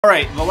All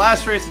right, the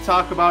last race to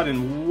talk about,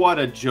 and what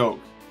a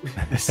joke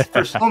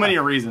for so many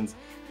reasons.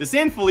 The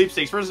San Felipe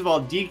Stakes, first of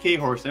all, DK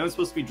horse. I know it's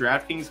supposed to be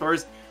DraftKings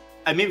horse.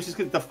 Maybe it's just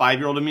because the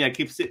 5-year-old in me, I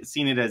keep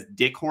seeing it as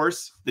Dick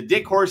Horse. The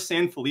Dick Horse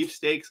San Felipe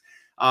Stakes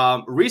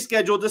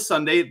rescheduled to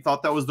Sunday.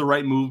 Thought that was the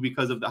right move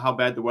because of how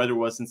bad the weather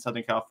was in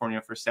Southern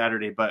California for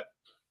Saturday. But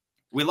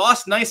we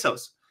lost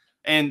Nysos,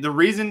 and the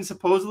reason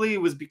supposedly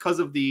was because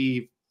of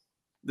the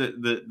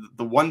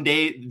 1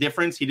 day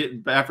difference.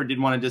 Baffert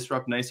didn't want to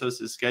disrupt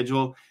Nysos'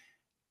 schedule.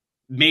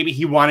 Maybe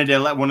he wanted to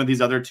let one of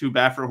these other 2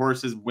 Baffert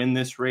horses win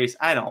this race.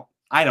 I don't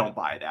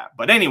buy that.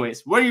 But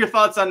anyways, what are your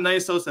thoughts on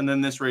Nysos and then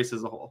this race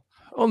as a whole?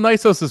 Well,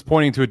 Nysos is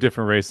pointing to a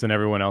different race than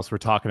everyone else we're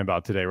talking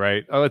about today,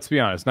 right? Let's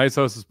be honest.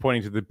 Nysos is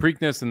pointing to the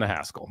Preakness and the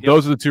Haskell. Yep.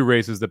 Those are the 2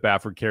 races that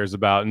Baffert cares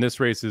about, and this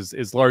race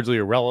is largely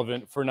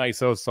irrelevant for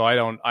Nysos. So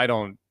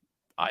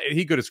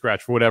he could have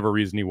scratched for whatever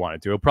reason he wanted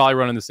to. He'll probably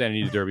run in the Santa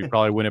Anita Derby,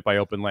 probably win it by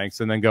open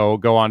lengths, and then go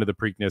on to the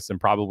Preakness and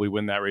probably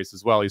win that race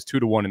as well. He's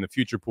 2-1 in the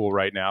future pool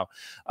right now.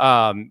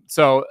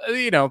 So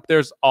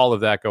there's all of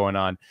that going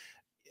on.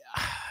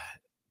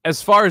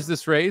 As far as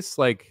this race,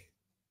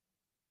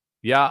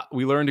 yeah,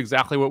 we learned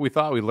exactly what we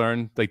thought. We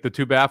learned the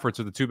 2 Bafferts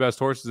are the 2 best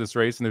horses in this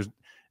race, and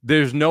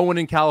there's no one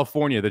in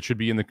California that should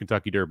be in the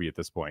Kentucky Derby at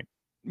this point,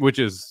 which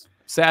is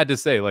sad to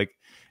say.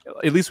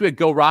 At least we had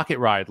Go Rocket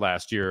Ride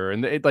last year,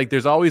 and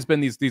there's always been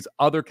these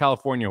other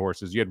California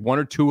horses. You had 1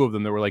 or 2 of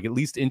them that were at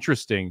least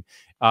interesting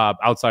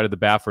outside of the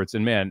Bafferts,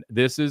 and man,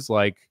 this is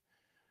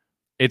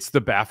it's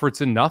the Bafferts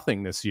and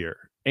nothing this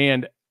year.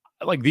 And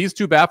these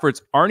 2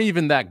 Bafferts aren't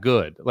even that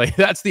good.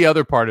 That's the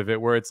other part of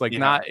it, where it's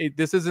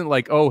this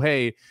isn't oh,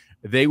 hey,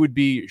 they would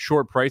be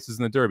short prices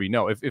in the Derby.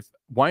 No, if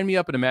Wind Me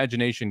Up and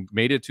Imagination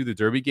made it to the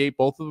Derby gate,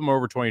 both of them are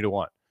over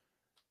 20-1,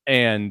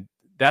 and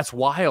that's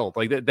wild.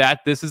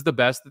 This is the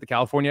best that the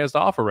California has to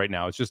offer right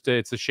now. It's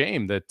a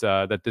shame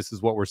that this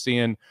is what we're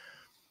seeing.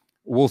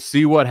 We'll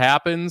see what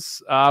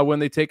happens when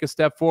they take a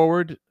step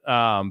forward.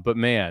 But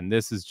man,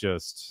 this is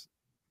just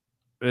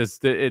it's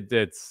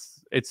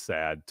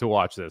sad to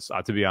watch this,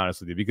 to be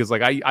honest with you, because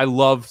I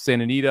love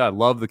Santa Anita, I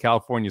love the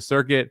California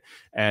circuit,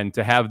 and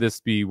to have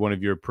this be one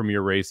of your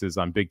premier races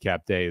on Big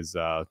Cap Day is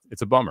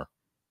it's a bummer.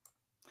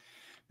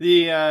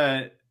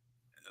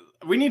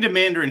 We need a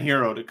Mandarin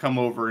Hero to come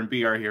over and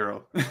be our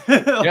hero.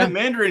 Yeah.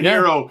 Mandarin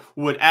Hero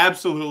would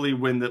absolutely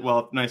win that. Well,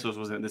 if Nysos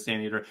wasn't in the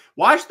Santa Anita.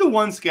 Watch the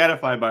one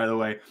Scatify, by the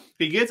way.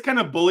 He gets kind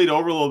of bullied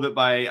over a little bit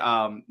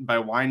by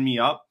Wind Me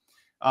Up,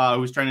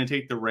 who's trying to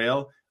take the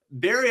rail.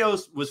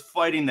 Barrios was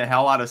fighting the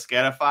hell out of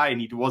Scatify,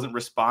 and he wasn't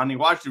responding.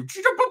 Watch him.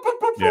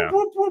 Yeah.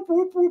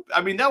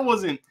 I mean, that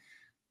wasn't.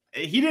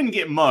 He didn't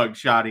get mugged,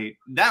 Shoddy.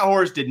 That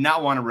horse did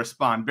not want to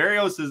respond.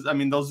 Barrios is,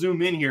 they'll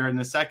zoom in here in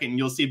a second, and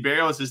you'll see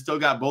Barrios has still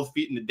got both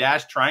feet in the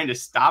dash trying to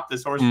stop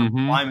this horse from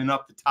climbing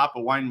up the top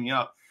of Wind Me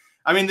Up.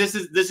 This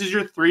is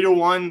your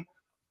 3-1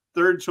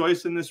 third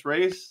choice in this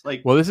race.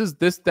 Well,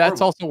 that's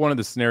also one of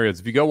the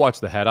scenarios. If you go watch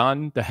the head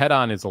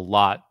on is a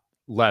lot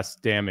less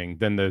damning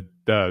than the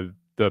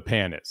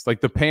pan is.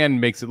 The pan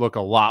makes it look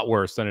a lot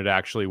worse than it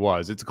actually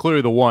was. It's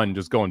clearly the one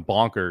just going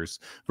bonkers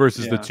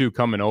versus the 2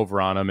 coming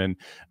over on him, and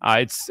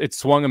it's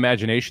swung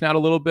Imagination out a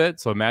little bit.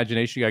 So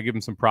Imagination, you gotta give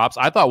him some props.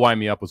 I thought Wind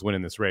Me Up was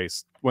winning this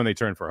race when they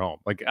turned for home.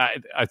 I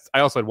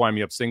also had Wind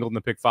Me Up singled in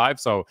the pick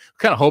 5, so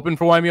kind of hoping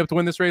for Wind Me Up to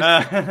win this race.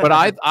 But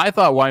I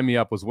thought Wind Me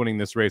Up was winning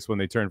this race when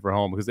they turned for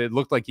home, because it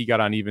looked like he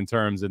got on even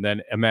terms, and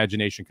then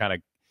Imagination kind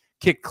of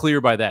kicked clear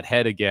by that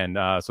head again.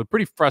 So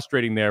pretty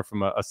frustrating there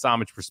from a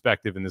Somich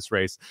perspective in this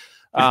race.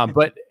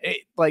 But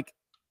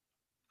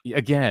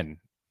again,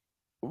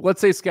 let's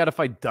say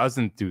Scatify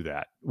doesn't do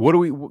that.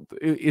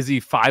 Is he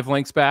 5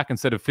 lengths back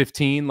instead of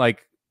 15?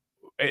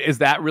 Is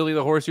that really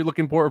the horse you're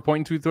looking for or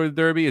pointing to the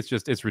Derby?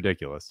 It's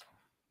ridiculous.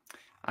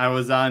 I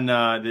was on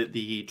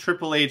the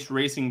Triple H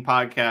Racing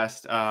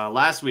podcast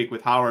last week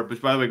with Howard,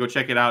 which, by the way, go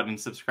check it out and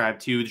subscribe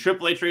to the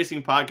Triple H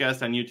Racing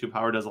podcast on YouTube.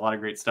 Howard does a lot of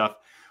great stuff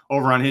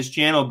over on his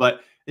channel,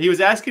 but he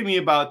was asking me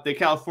about the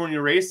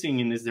California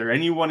racing, and is there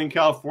anyone in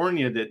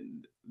California that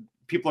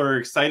people are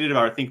excited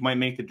about or think might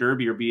make the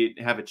Derby or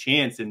have a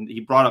chance? And he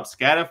brought up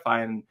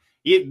Scatify, and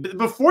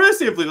before the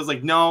Safely, it was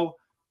no,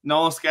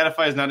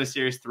 Scatify is not a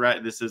serious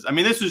threat. This was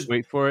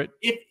wait for it.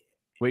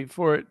 Wait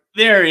for it.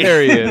 There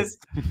he is.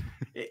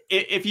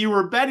 If you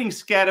were betting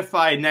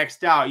Scatify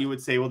next out, you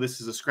would say, well,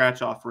 this is a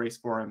scratch off race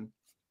for him.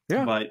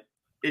 Yeah, but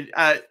it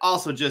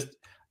also just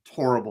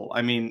horrible.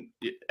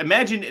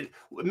 Imagination's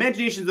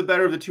the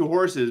better of the 2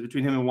 horses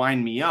between him and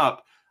Wind Me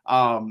Up.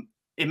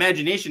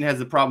 Imagination has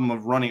the problem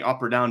of running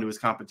up or down to his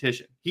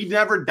competition. He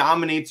never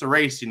dominates a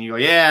race, and you go,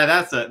 yeah,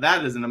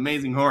 that is an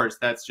amazing horse.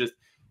 That's just,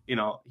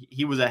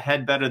 he was a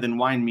head better than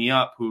Wind Me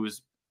Up,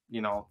 who's,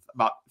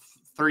 about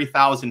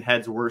 3,000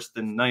 heads worse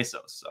than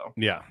Nysos. So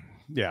yeah.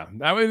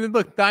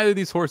 Look, neither of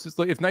these horses.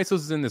 If Nysos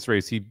is in this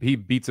race, he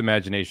beats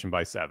Imagination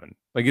by 7.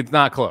 It's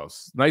not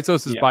close.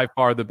 Nysos is by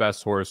far the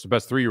best horse, the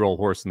best 3-year-old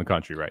horse in the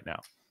country right now.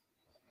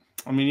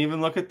 Even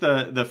look at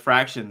the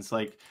fractions.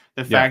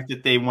 The fact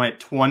that they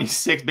went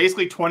 26,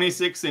 basically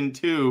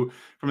 26-2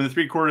 from the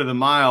 3/4 of the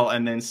mile,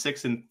 and then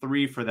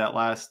 6-3 for that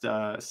last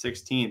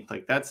 16th.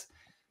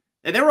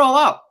 And they were all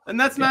out. And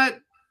that's not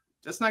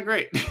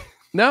great.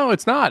 No,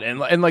 it's not. And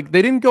like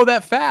they didn't go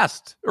that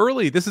fast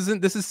early. This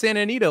is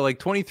Santa Anita, like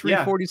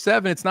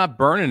 23:47. It's not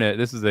burning it.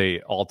 This is a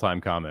all-time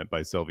comment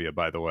by Sylvia,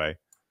 by the way.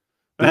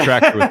 The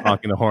tractor was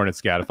honking the horn at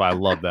Scatify. I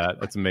love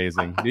that. That's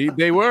amazing.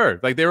 They were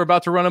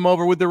about to run him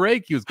over with the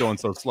rake. He was going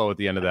so slow at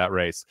the end of that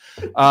race.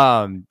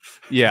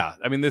 Yeah,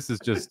 I mean, this is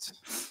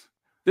just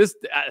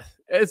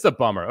it's a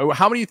bummer.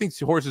 How many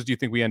horses do you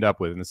think we end up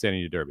with in the Santa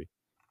Anita Derby?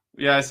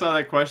 Yeah, I saw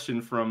that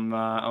question from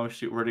oh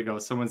shoot, where'd it go?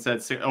 Someone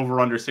said over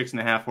under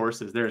 6.5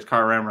 horses. There's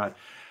Car Ramrod.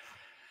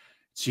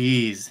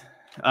 Jeez.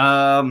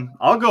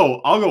 I'll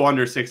go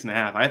under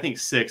 6.5. I think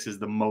 6 is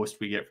the most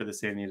we get for the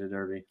Santa Anita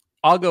Derby.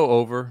 I'll go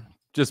over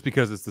just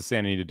because it's the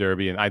Santa Anita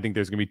Derby, and I think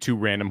there's gonna be 2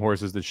 random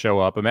horses that show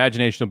up.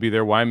 Imagination will be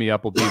there. Wind Me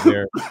Up will be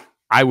there.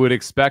 I would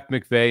expect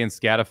McVeigh and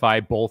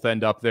Scatify both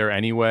end up there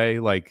anyway.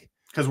 Like,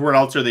 because where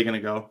else are they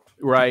gonna go?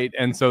 Right,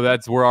 and so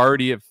we're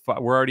already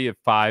at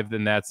 5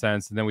 in that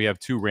sense, and then we have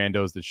 2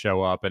 randos that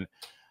show up. And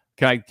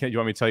you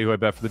want me to tell you who I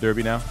bet for the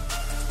Derby now?